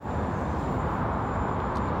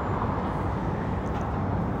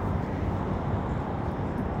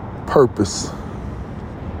purpose,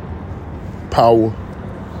 power,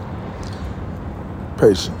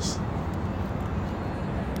 patience.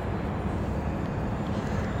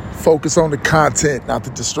 Focus on the content, not the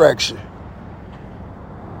distraction.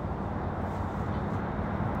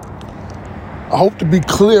 I hope to be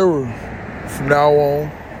clearer from now on.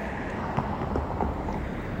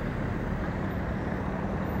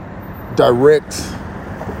 Direct.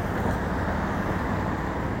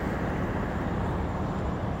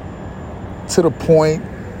 To the point.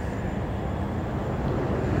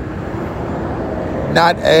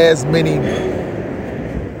 Not as many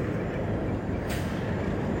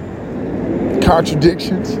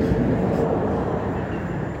contradictions.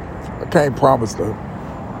 I can't promise though.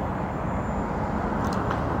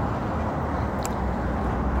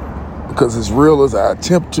 Because as real as I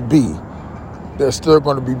attempt to be, there's still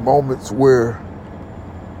going to be moments where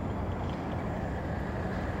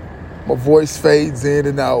my voice fades in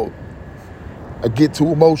and out. I get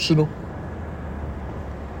too emotional.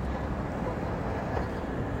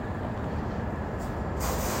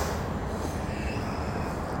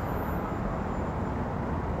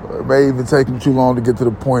 It may even take me too long to get to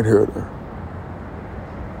the point here.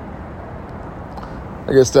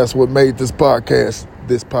 I guess that's what made this podcast.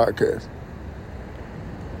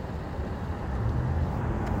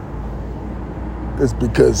 It's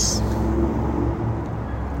because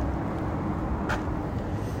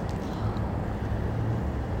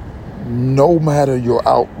no matter your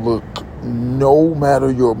outlook, no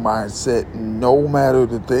matter your mindset, no matter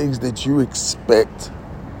the things that you expect,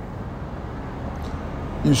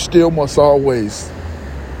 you still must always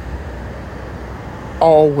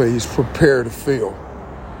prepare to fail.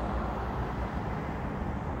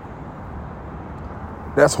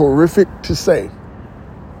 That's horrific to say,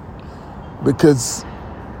 because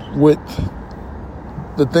with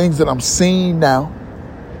the things that I'm seeing now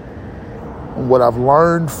and what I've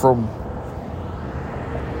learned from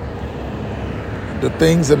the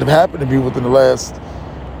things that have happened to me within the last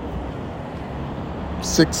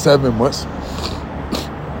 6-7 months,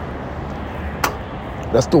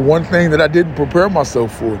 that's the one thing that I didn't prepare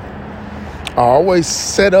myself for. I always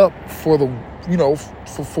set up for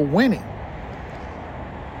for winning.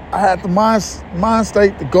 I had the mind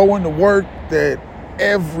state to go into work that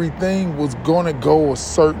everything was going to go a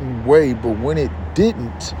certain way, but when it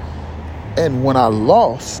didn't, and when I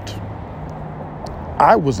lost,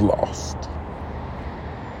 I was lost.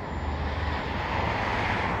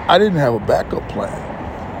 I didn't have a backup plan.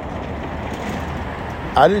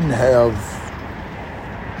 I didn't have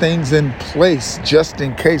things in place just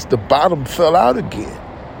in case the bottom fell out again.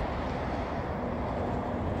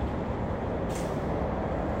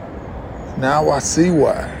 Now I see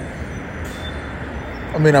why.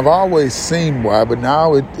 I mean, I've always seen why, but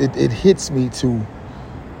now it hits me to,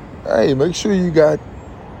 hey, make sure you got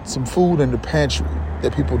some food in the pantry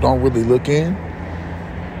that people don't really look in.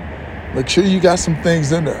 Make sure you got some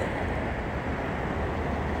things in there.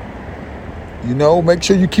 Make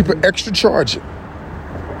sure you keep an extra charger.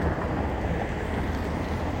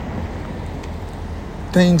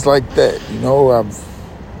 Things like that, I've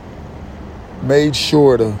made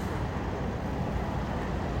sure to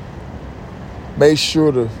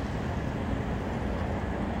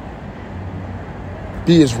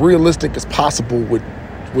be as realistic as possible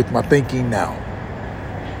with my thinking now.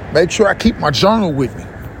 Make sure I keep my journal with me.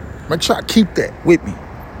 Make sure I keep that with me.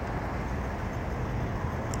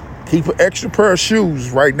 Keep an extra pair of shoes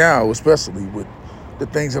right now, especially with the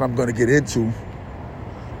things that I'm going to get into.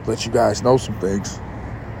 Let you guys know some things.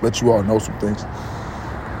 Let you all know some things.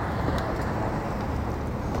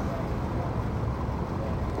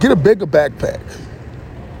 Get a bigger backpack,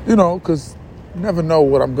 because you never know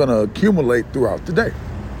what I'm going to accumulate throughout the day.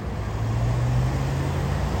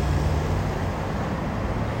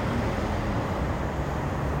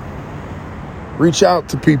 Reach out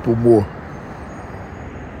to people more.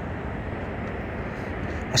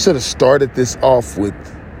 I should have started this off with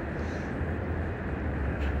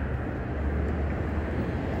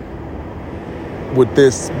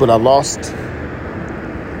this, but I lost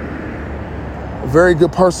a very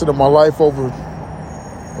good person in my life over,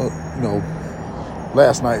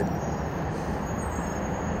 last night.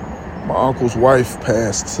 My uncle's wife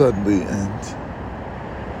passed suddenly, and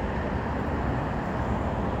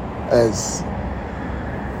as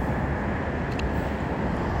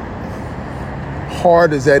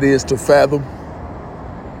hard as that is to fathom,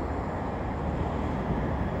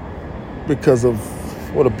 because of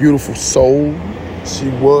what a beautiful soul she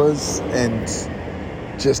was, and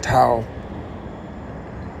just how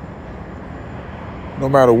no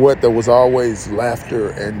matter what, there was always laughter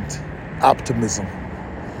and optimism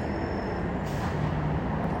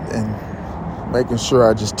making sure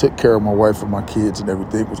I just took care of my wife and my kids and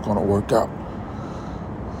everything was going to work out.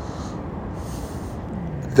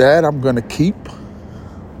 That I'm going to keep.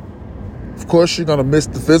 Of course, you're going to miss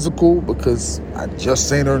the physical because I just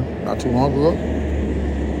seen her not too long ago.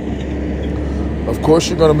 Of course,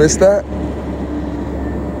 you're going to miss that.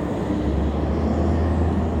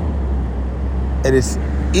 And it's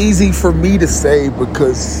easy for me to say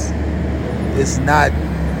because it's not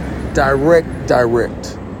direct.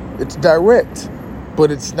 It's direct,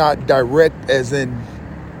 but it's not direct as in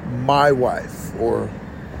my wife, or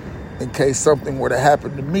in case something were to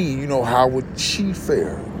happen to me, how would she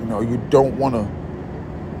fare? You don't want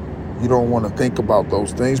to think about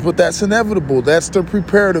those things, but that's inevitable. That's to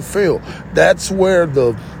prepare to fail. That's where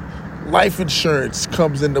the life insurance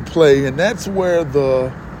comes into play, and that's where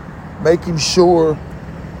the making sure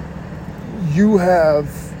you have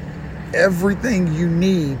everything you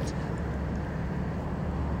need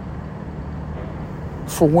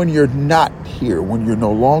for when you're not here, when you're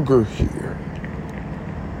no longer here.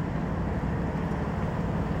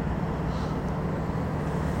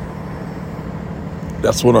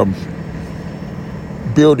 That's what I'm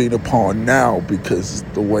building upon now, because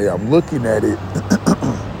the way I'm looking at it,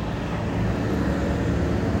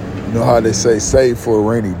 you know how they say, save for a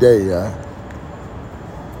rainy day,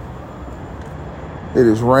 It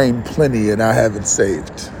has rained plenty and I haven't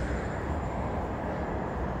saved.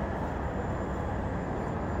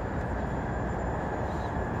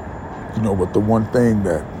 But the one thing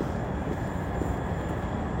that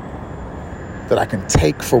I can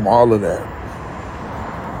take from all of that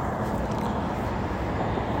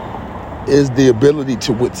is the ability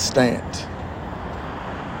to withstand.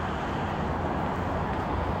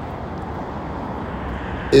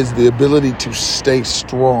 Is the ability to stay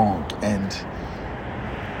strong and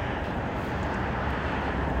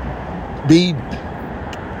be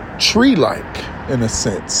tree-like in a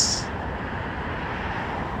sense.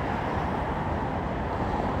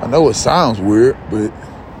 I know it sounds weird, but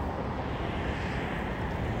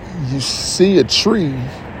you see a tree,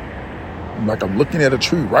 like I'm looking at a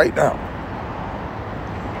tree right now,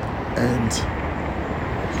 and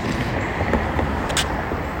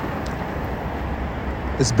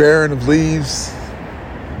it's barren of leaves,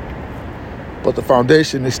 but the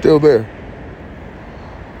foundation is still there.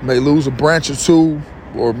 May lose a branch or two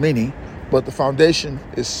or many, but the foundation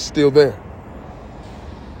is still there.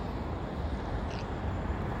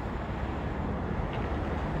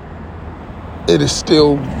 It is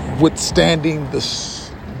still withstanding the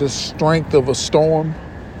strength of a storm,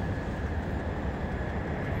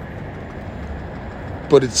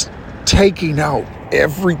 but it's taking out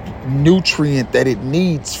every nutrient that it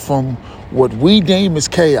needs from what we deem as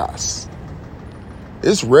chaos.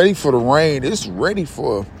 It's ready for the rain. It's ready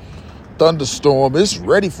for a thunderstorm. It's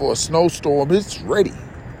ready for a snowstorm. It's ready.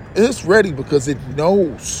 It's ready because it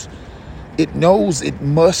knows. It knows it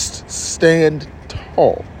must stand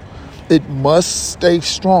tall. It must stay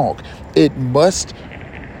strong. It must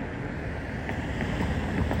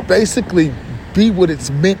basically be what it's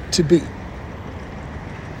meant to be.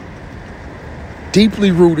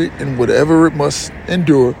 Deeply rooted in whatever it must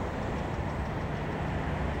endure,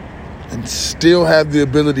 and still have the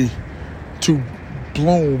ability to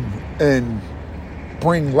bloom and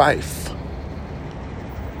bring life.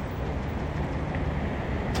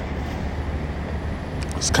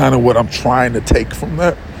 It's kind of what I'm trying to take from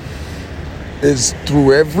that. Is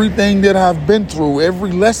through everything that I've been through,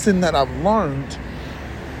 every lesson that I've learned,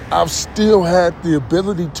 I've still had the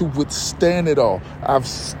ability to withstand it all. I've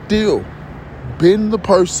still been the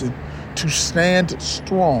person to stand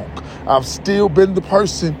strong. I've still been the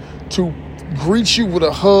person to greet you with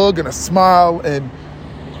a hug and a smile, and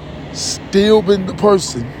still been the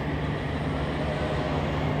person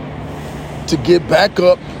to get back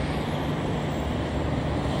up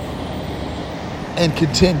and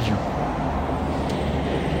continue.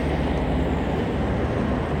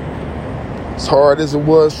 As hard as it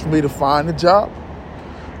was for me to find a job,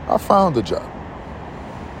 I found a job.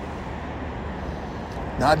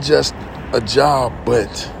 Not just a job,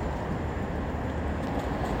 but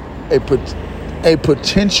a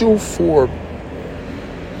potential for,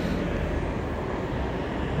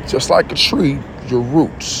 just like a tree, your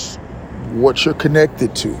roots, what you're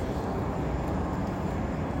connected to.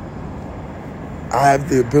 I have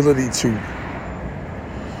the ability to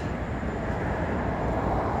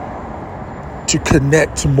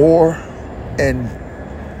connect more and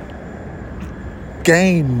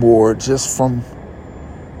gain more just from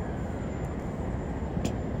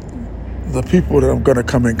the people that I'm going to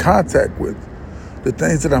come in contact with, the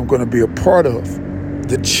things that I'm going to be a part of,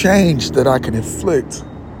 the change that I can inflict.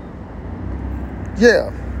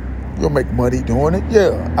 Yeah, you'll make money doing it.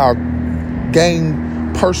 Yeah, I'll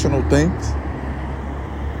gain personal things.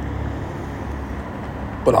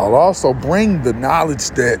 But I'll also bring the knowledge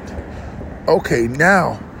that, okay,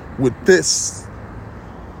 now with this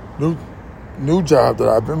new job that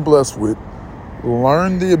I've been blessed with,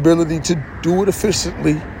 learn the ability to do it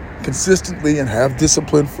efficiently, consistently, and have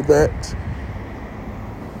discipline for that.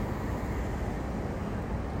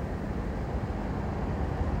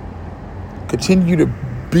 Continue to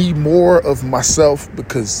be more of myself,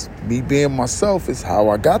 because me being myself is how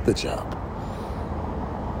I got the job.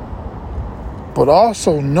 But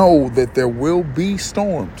also know that there will be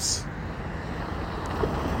storms.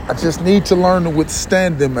 I just need to learn to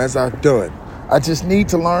withstand them as I've done. I just need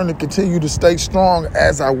to learn to continue to stay strong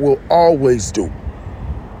as I will always do.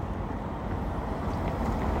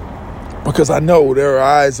 Because I know there are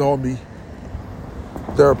eyes on me.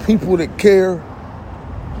 There are people that care.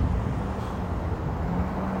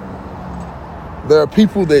 There are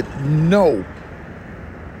people that know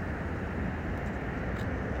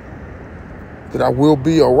that I will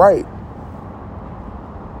be all right.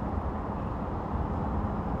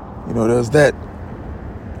 You know, there's that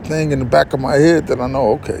thing in the back of my head that I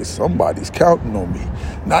know, okay, somebody's counting on me.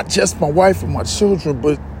 Not just my wife and my children,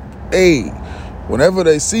 but, hey, whenever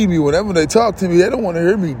they see me, whenever they talk to me, they don't want to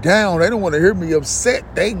hear me down. They don't want to hear me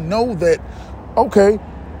upset. They know that, okay,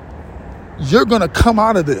 you're going to come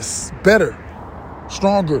out of this better,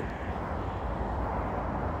 stronger.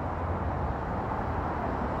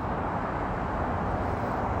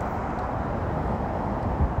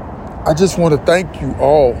 I just want to thank you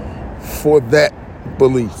all for that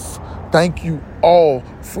belief. Thank you all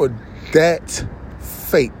for that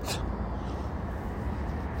faith.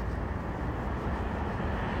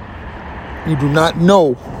 You do not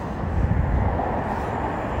know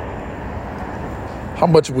how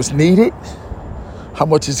much was needed, how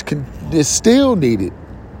much is still needed.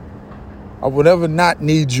 I will never not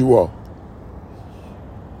need you all.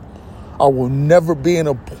 I will never be in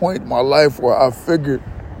a point in my life where I figured,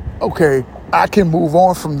 okay, I can move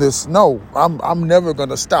on from this. No, I'm never going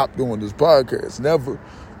to stop doing this podcast. Never.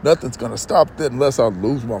 Nothing's going to stop that unless I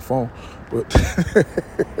lose my phone. But,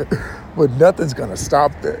 but nothing's going to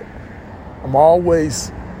stop that. I'm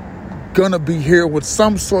always going to be here with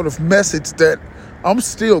some sort of message that I'm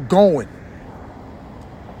still going.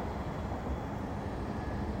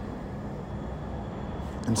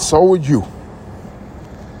 And so are you.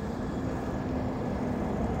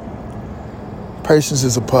 Patience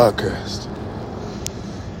is a podcast.